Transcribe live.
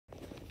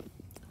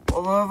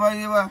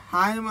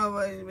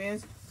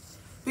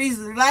please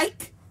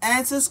like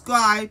and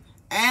subscribe,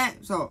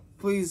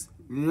 please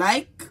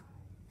like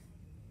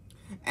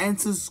and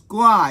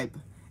subscribe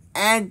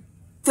and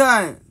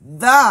turn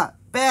the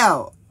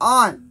bell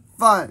on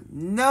for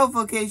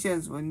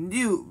notifications when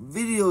new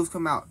videos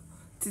come out.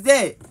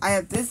 Today I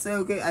have this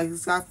okay I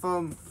just got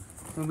from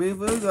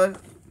really good.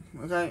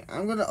 Okay,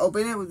 I'm gonna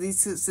open it with these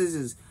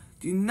scissors.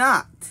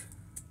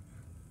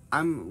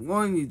 I'm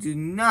warning you, do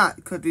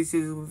not cut these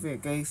scissors with it,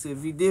 okay? So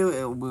if you do,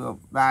 it will be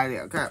bad,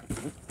 okay?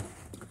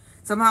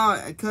 Somehow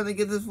I couldn't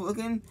get this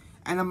working,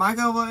 and the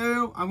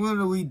microphone, I'm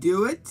gonna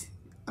redo it.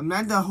 I'm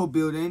not the whole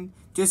building,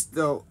 just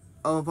the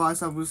other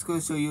parts. I'm just gonna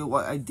show you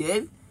what I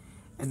did,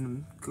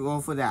 and go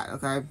for that,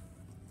 okay?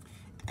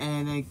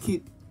 And then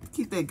keep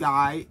the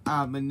guy,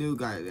 a new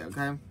guy there,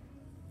 okay?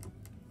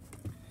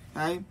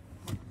 Okay?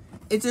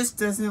 It just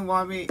doesn't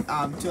want me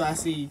to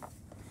actually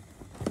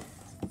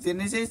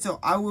finish it, so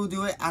I will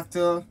do it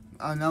after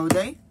another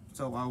day.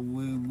 So I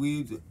will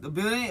read the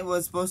building. It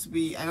was supposed to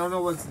be, I don't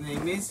know what the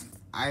name is.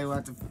 I will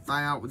have to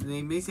find out what the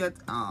name is yet.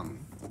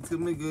 It's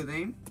gonna be a good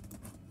name.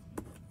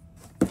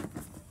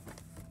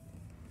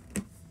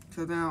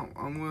 So now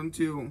I'm going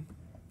to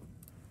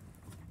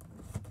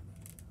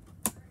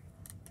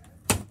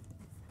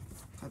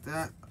cut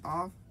that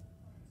off.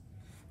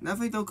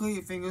 Definitely don't cut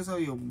your fingers or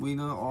your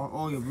wiener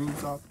or your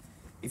boobs off.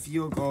 If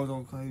you're a girl,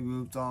 don't cut your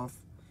boobs off.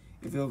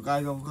 If you're a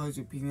guy, don't cut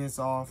your penis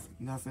off.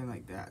 Nothing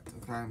like that,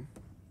 okay?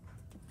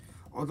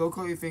 Or don't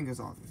cut your fingers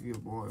off if you're a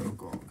boy or a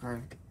girl,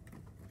 okay?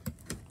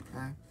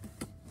 Okay?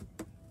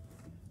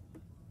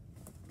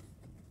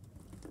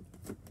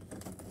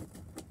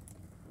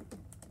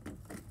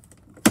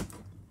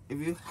 If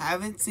you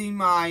haven't seen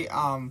my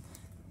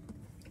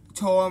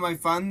tour of my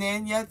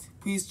Funland yet,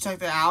 please check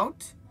that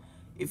out.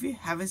 If you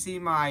haven't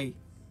seen my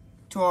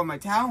tour of my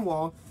town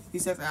wall,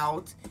 please check that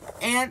out.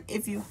 And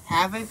if you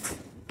haven't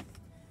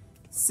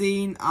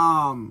seen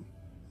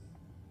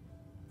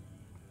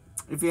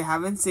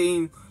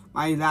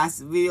my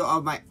last video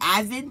of my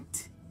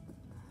Advent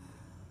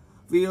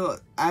video,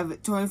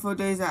 24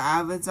 days of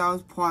Advent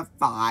Hours Part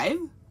 5,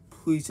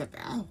 please check it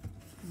out.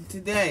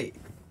 Today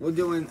we're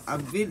doing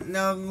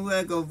another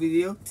Lego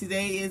video.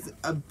 Today is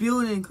a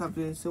building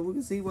company, so we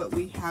can see what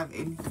we have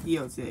in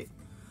here today.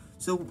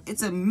 So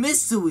it's a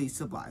mystery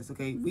supplies,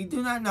 okay? We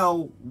do not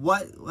know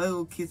what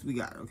Lego kits we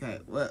got, okay?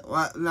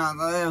 Not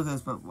Lego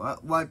kits, but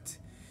what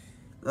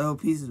little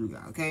pieces we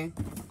got, okay?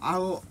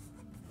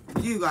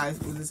 You guys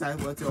will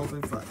decide what to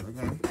open first,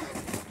 okay?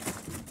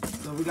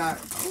 So we got,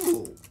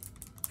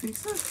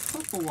 pizza,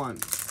 purple one.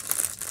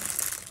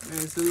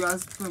 Okay, so we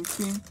got some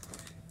cream,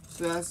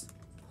 so that's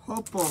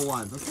purple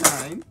ones,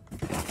 okay?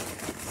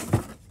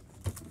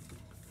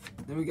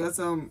 Then we got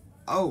some,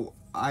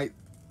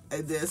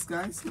 this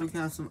guys, so we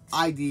can have some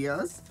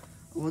ideas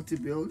of what to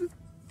build.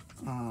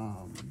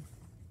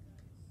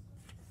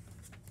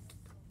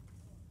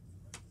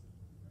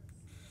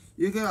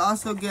 You can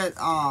also get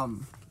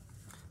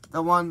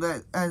the one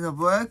that has a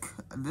brick,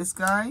 this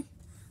guy,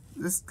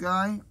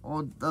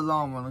 or the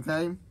long one,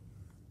 okay?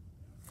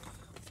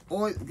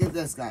 Or get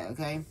this guy,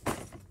 okay?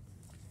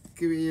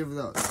 Give me either of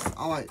those.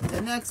 Alright,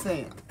 the next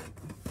thing.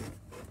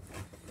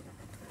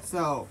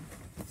 So,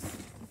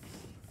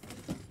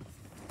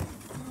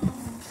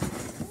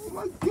 oh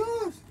my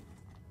gosh!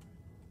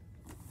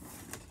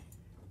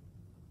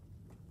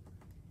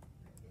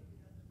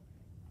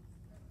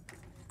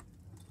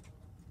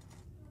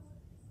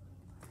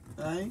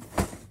 Okay?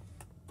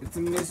 It's a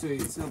mystery,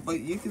 so but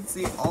you can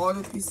see all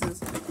the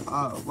pieces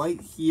right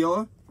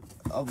here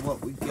of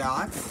what we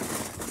got.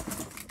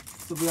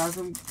 So we got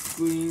some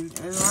green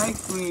and light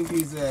green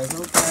pieces,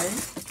 okay?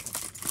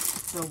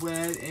 Some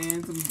red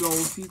and some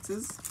gold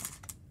pieces.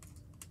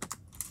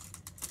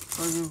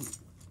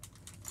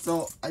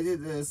 So I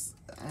did this,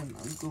 and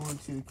I'm going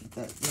to keep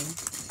that thing.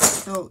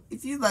 So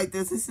if you like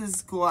this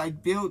is cool. I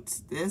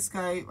built this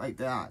guy like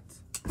that.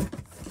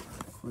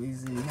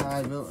 Crazy how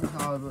I built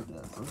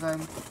this, okay?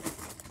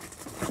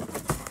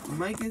 We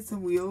might get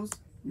some wheels.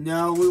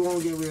 No, we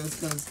won't get wheels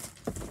because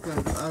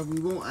we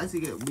won't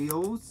actually get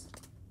wheels.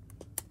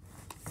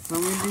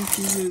 Some of these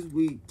pieces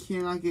we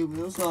cannot get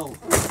wheels. So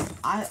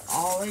I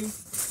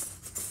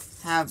always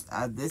have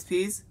this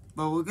piece,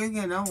 but we're gonna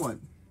get another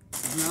one.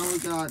 Now we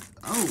got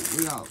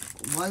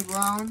white,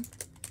 brown,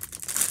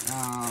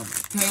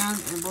 tan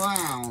and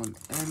brown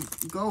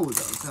and gold.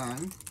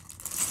 Okay.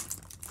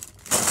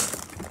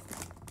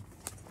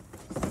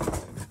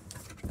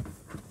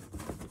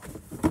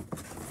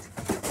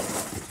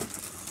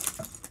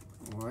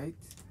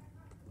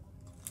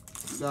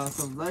 Got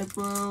some light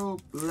blue,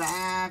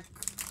 black,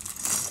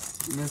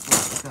 and this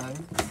one, okay?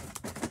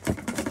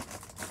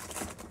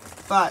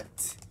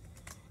 But,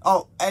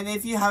 and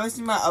if you haven't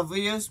seen my other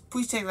videos,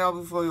 please check it out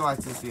before you watch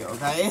this video,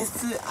 okay?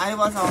 I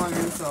watch all of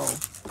them, so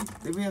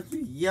then we have to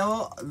be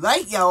yellow,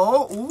 light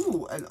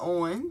yellow, and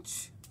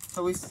orange.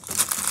 So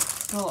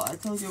I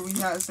told you we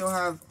still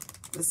have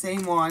the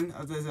same one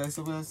of this,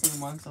 so we have the same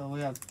one, so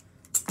we have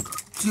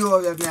 2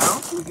 of them now,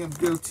 so we can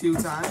build 2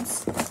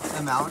 times the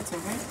amount,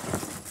 okay?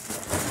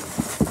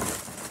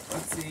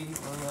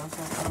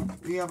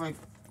 we have like,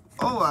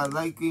 oh, a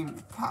light green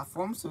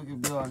platform, so we can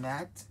build on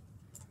that.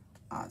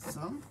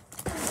 Awesome.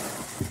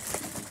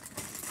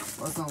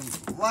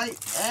 Awesome light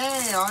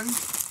and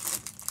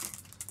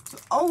so,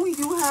 oh, we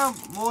do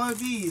have more of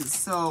these,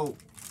 so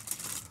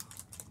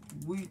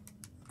we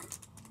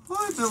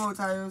could build more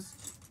tires.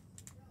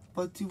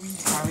 But do we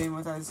have any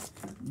more tires?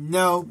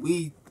 No,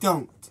 we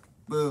don't.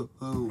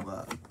 Boo-hoo.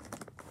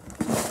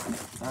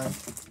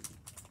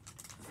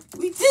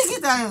 We did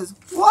get tires.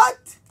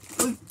 What?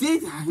 We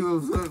did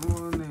tires.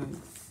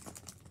 Do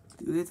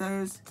they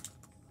tires?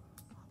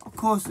 Of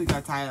course we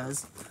got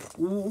tires.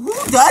 Who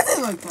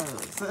doesn't like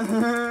tires? So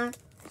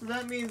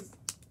that means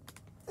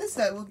this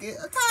guy will get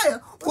a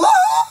tire.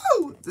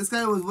 Woo! This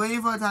guy was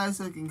waiting for a tire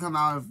so it can come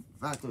out of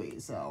factory.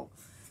 So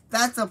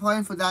that's the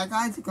plan for that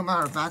guy to come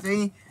out of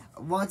factory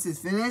once it's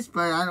finished.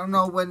 But I don't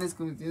know when it's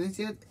going to finish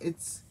yet.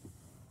 It's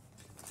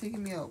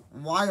taking me a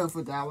while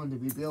for that one to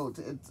be built.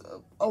 It's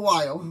a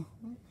while.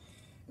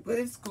 But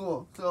it's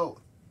cool.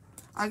 So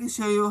I can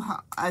show you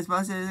how, as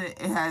much as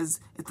it has.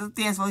 It's a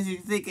dance floor. You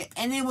can take it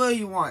anywhere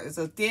you want. It's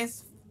a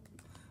dance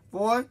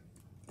floor.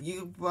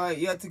 But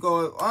you have to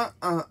go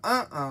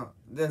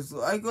There's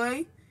light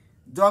gray,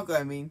 dark gray,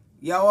 I mean,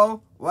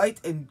 yellow, white,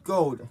 and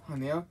gold on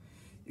there.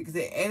 You can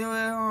take it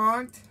anywhere you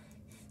want.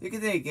 You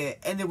can take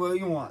it anywhere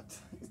you want.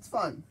 It's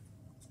fun.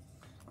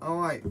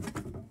 Alright.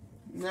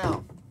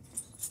 Now,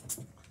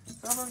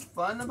 something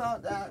fun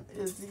about that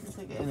is you can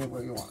take it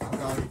anywhere you want.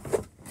 Okay?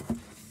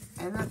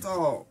 And that's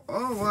all.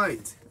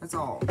 Alright. That's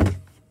all.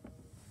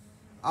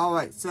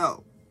 Alright,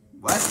 so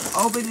let's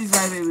open these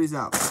bad babies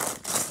up.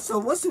 So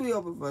what should we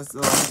open first? So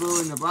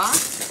blue in the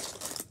box.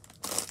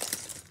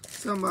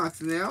 Some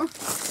box in there. Or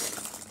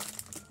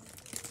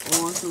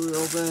should we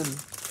open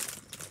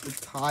the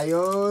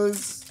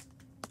tires?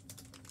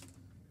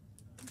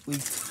 We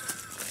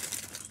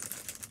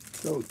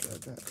don't do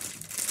that.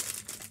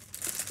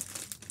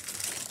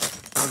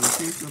 Oh, we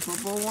take the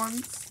purple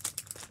ones.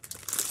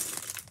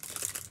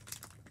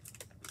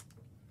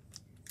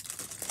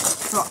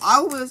 So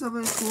I will wear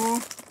something cool.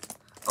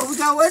 Oh, we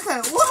got white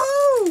tire.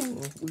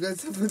 Woohoo! We got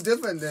something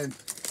different than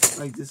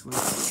like this one.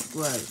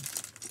 Gray.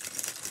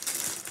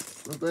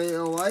 The gray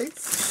or white.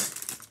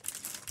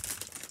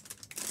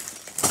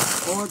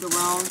 Or the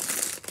round.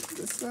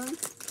 This one.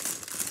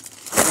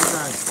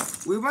 Okay.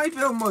 We might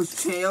build more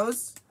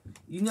trails.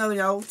 You never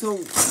know. So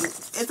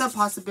it's a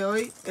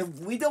possibility. If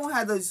we don't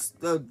have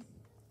the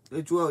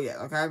drill yet,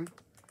 okay?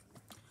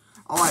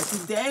 Alright,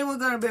 today we're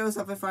gonna build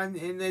something fun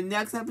in the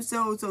next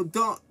episode, so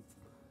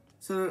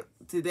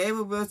today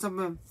we'll build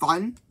something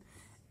fun.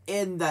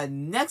 In the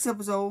next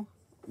episode,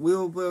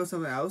 we'll build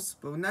something else.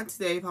 But not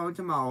today, probably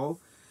tomorrow.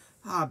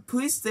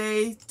 Please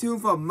stay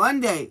tuned for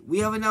Monday. We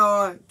have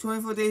another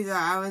 24 days of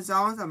Aaron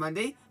songs on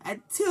Monday.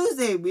 And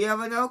Tuesday, we have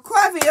another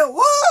craft video.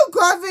 Woo!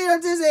 Craft video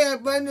on Tuesday.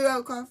 Brand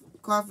new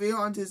craft video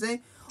on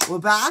Tuesday. We're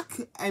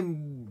back.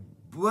 And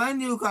brand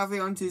new craft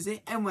video on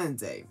Tuesday and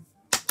Wednesday.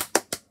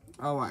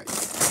 Alright.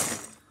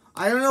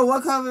 I don't know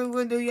what craft video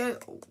we're going to do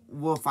yet.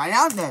 We'll find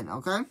out then,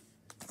 okay?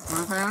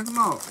 We'll find out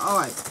tomorrow.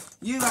 Alright.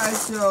 You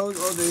guys chose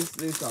all these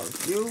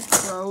shows. You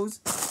chose.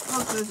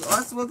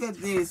 Let's look at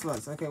these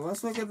first. Okay,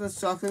 let's look at the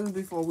instructions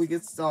before we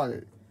get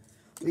started.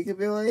 We could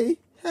build a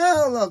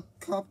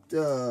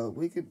helicopter.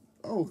 We could.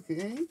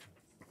 Okay.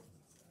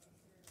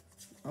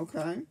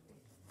 Okay.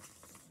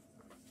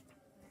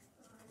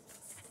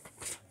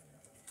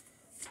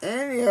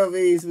 Any of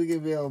these we can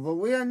build, but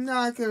we are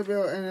not going to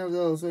build any of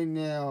those right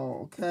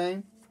now.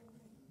 Okay.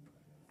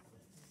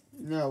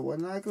 No, we're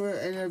not going to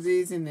build any of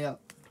these in there.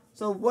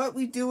 So what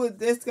we do with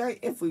this guy,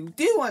 if we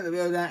do want to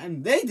build that,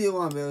 and they do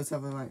want to build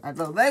something like that,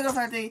 the Lego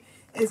factory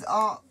is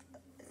all.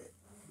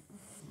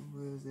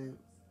 Where is it?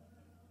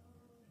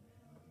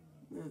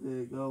 Where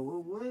did it go?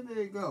 Where did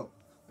it go?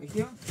 Right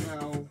here?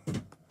 No,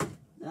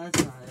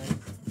 that's not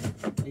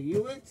it. Are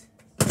you it?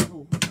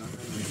 Oh, I'm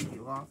gonna take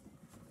you off.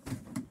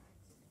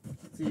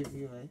 Let's see if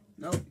you're it.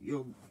 Nope,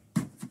 you're.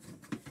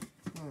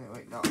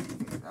 Wait, no,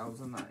 that was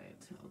not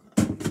it.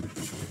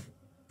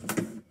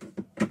 Okay.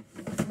 I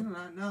do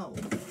not know.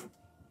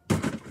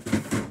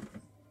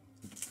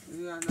 I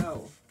do not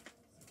know.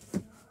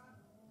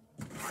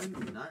 I do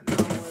not know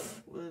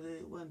where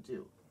they went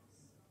to.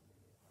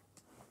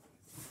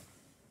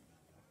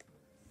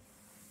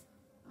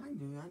 I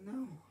do not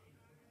know.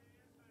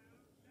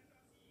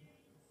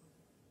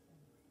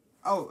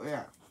 Oh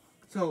yeah.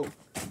 So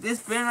this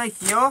bin right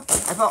here, I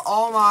put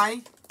all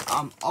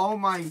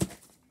my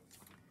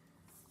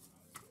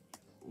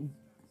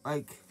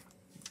like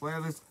what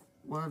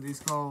are these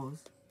called?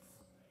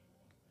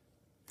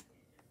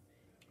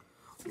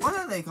 What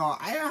are they called?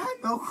 I have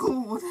no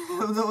clue what the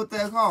hell what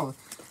they're called.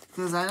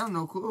 Because I have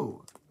no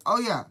clue. Oh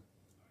yeah.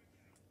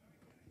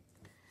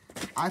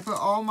 I put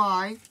all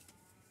my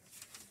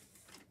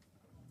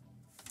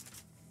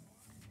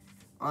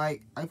I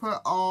put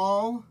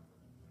all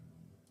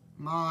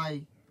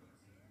my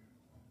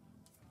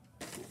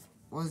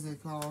what is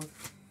it called?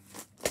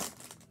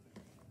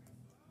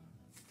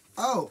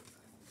 Oh,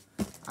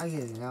 I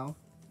get it now.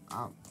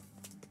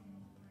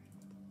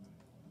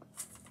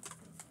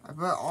 I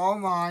put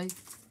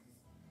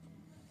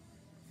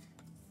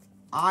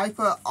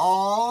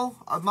all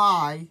of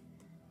my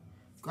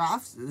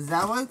graphs. Is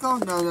that what it's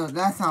called? No,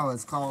 that's how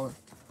it's called.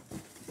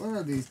 What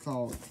are these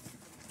called?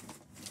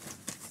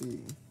 Let's see.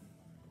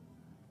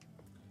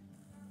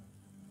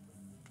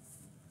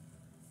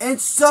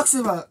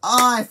 Instruction book.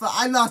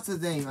 I lost the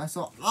name.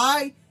 So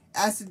I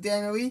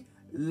accidentally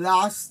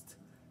lost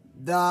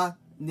the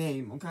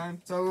name. Okay.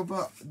 So we'll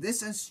put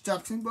this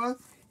instruction book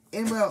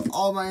in where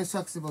all my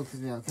instruction books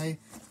is. Okay.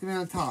 It's gonna be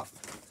on top.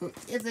 So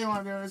if they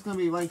want to, it's gonna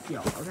be right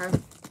here. Okay.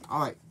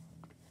 All right.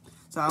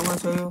 So I'm gonna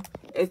show you.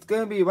 It's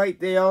gonna be right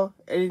there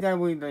anytime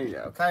we need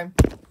it. Okay.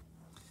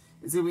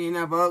 It's gonna be in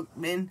that book.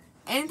 Then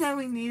anytime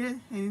we need it,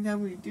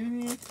 anytime we do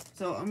need it.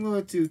 So I'm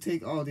going to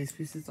take all these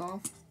pieces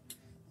off.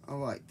 All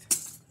right.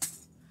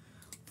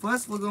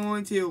 First thing we're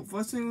going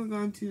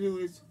to do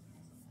is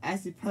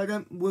actually put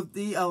them with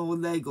the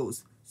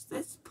Legos. So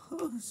that's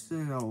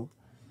personal.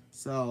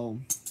 So,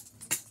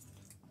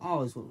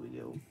 always what we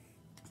do.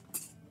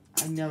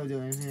 I never do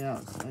anything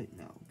else right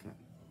now. Okay.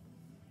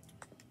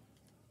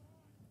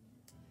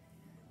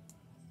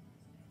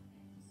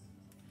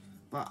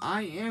 But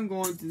I am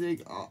going to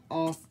take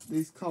off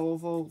these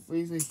colorful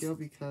things right here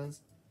because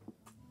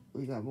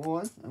we got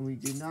more and we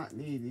do not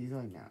need these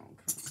right now. Okay.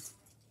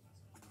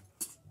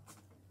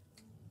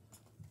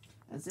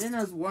 And then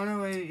I was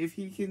wondering if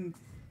he can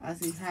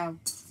actually have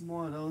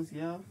more of those,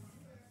 yeah.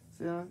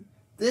 So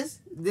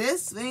this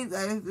thing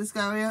that this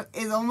guy here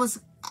is almost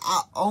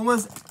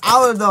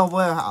out of the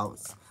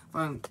warehouse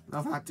from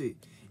the factory.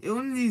 It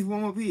only needs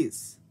one more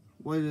piece.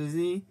 What does it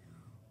need?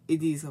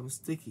 It needs something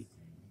sticky.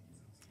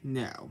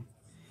 Now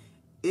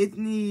it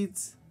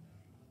needs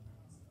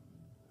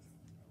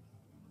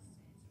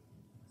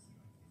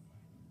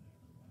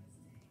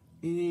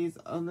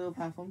a little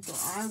platform. So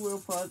I will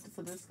put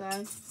for this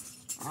guy.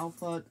 I'll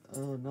put,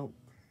 nope.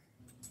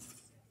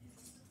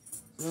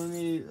 So we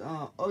need,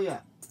 oh yeah.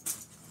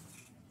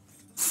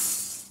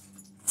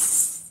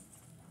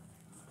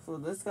 For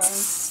this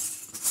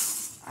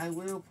guy, I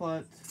will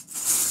put,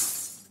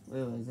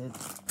 where is it?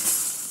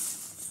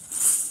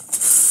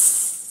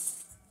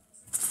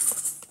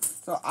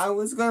 So I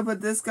was gonna put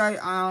this guy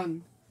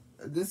on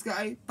this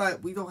guy,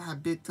 but we don't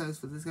have big tires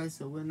for this guy,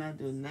 so we're not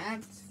doing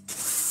that.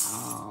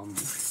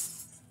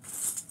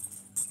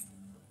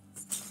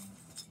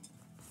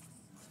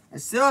 I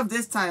still have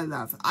this tire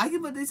left. I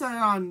can put this tire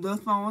on those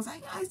small ones.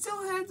 I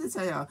still have this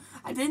tire.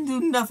 I didn't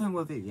do nothing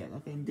with it yet.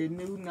 Okay, didn't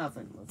do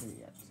nothing with it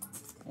yet.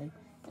 Okay,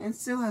 and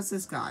still has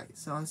this guy.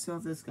 So I still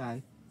have this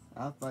guy.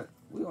 But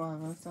we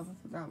don't have stuff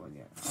for that one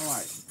yet. All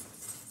right.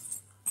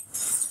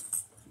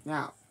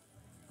 Now,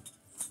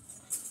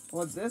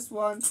 for this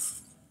one,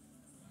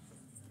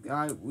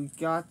 guy, we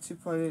got to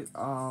put it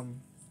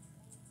on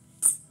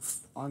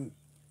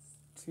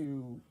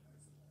to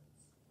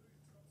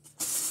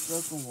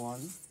circle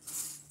one.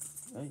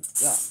 Right?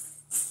 Yeah.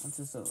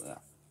 Onto circle, yeah.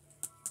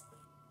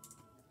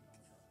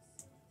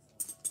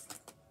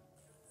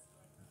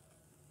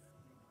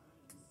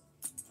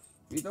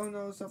 If you don't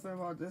know something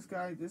about this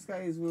guy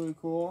is really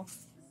cool.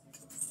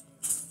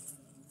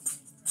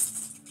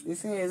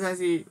 This guy is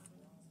actually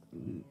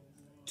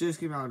just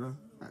came out of the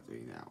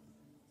factory now.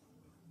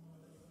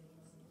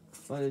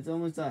 But it's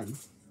almost done.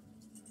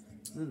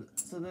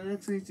 So the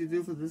next thing to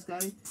do for this guy,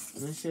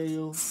 I'm going to show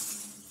you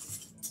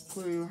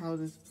clearly how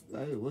this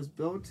guy was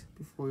built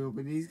before we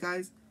open these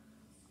guys.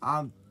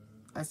 I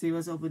see,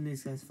 let's open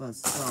these guys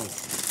first. So,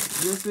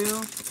 this video,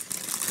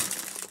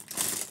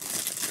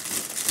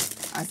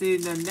 I see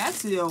in the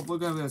next video, we're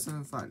going to do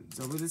something fun.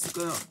 So we're just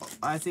going to,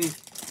 I see,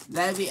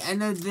 that'll be the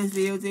end of this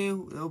video today.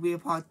 There'll be a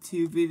part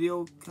 2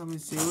 video coming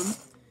soon.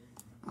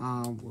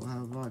 We'll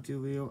have a part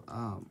 2 video.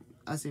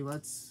 I see,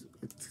 let's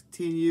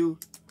continue.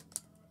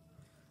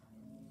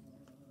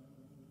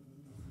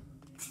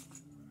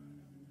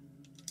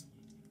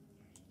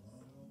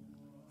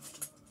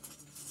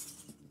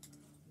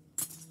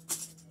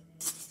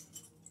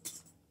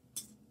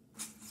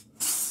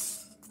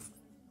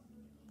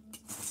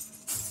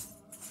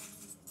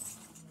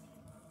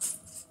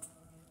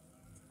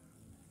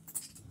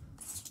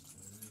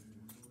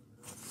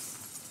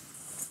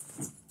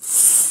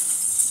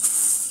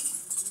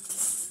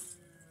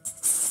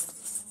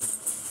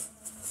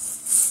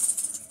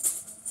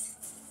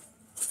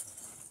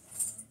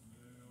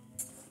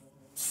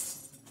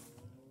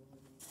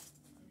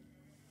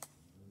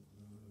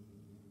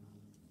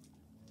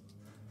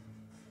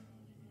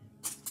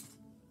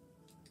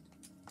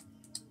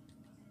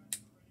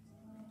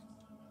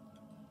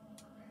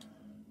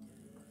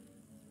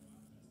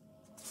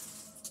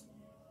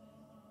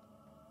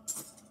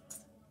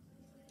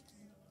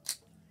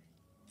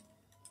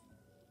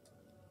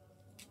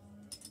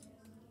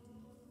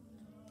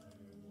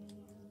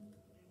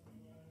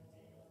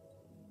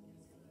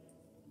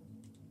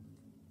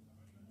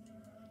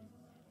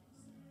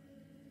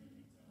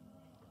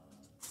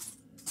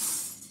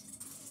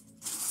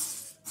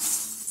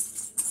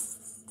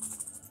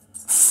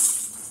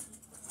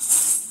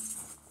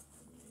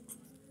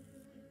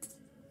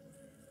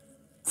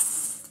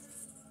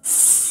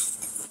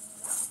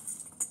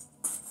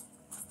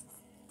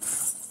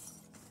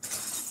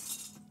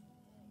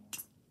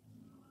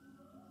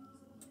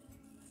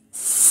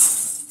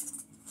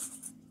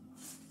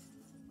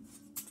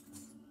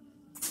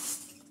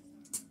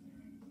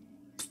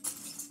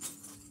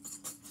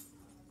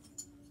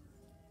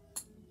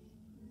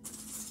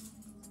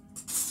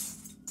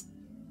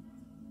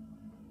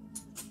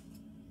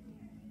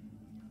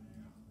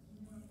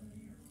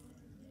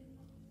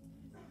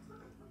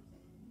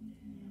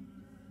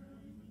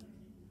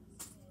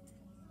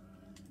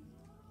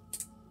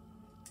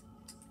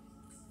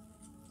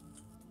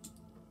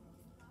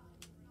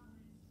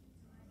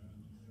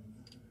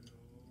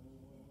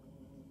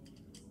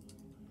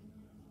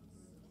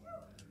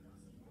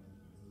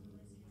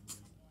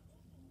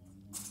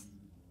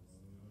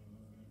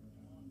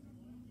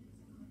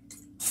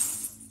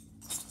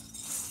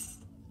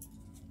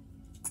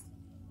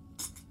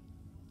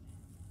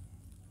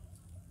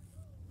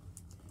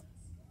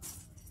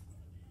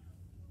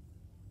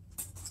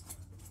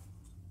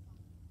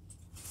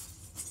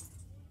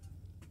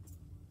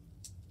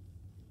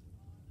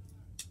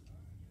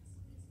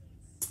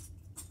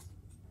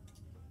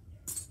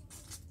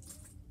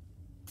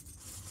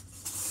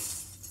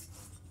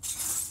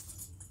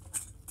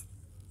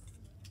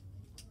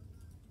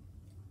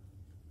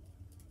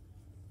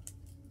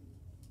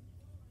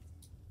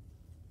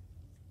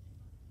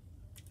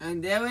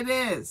 And there it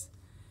is.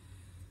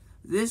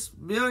 This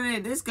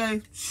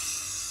guy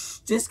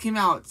just came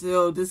out.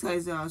 So this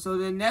guy's out. So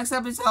the next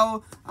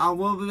episode,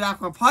 we'll be back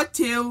for part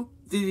 2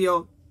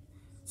 video.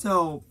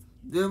 So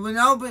there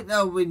will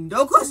be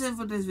no question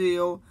for this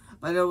video,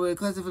 but there will be a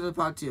question for the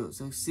part 2.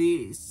 So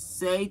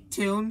stay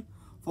tuned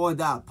for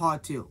that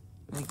part 2.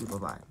 Thank you. Bye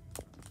bye.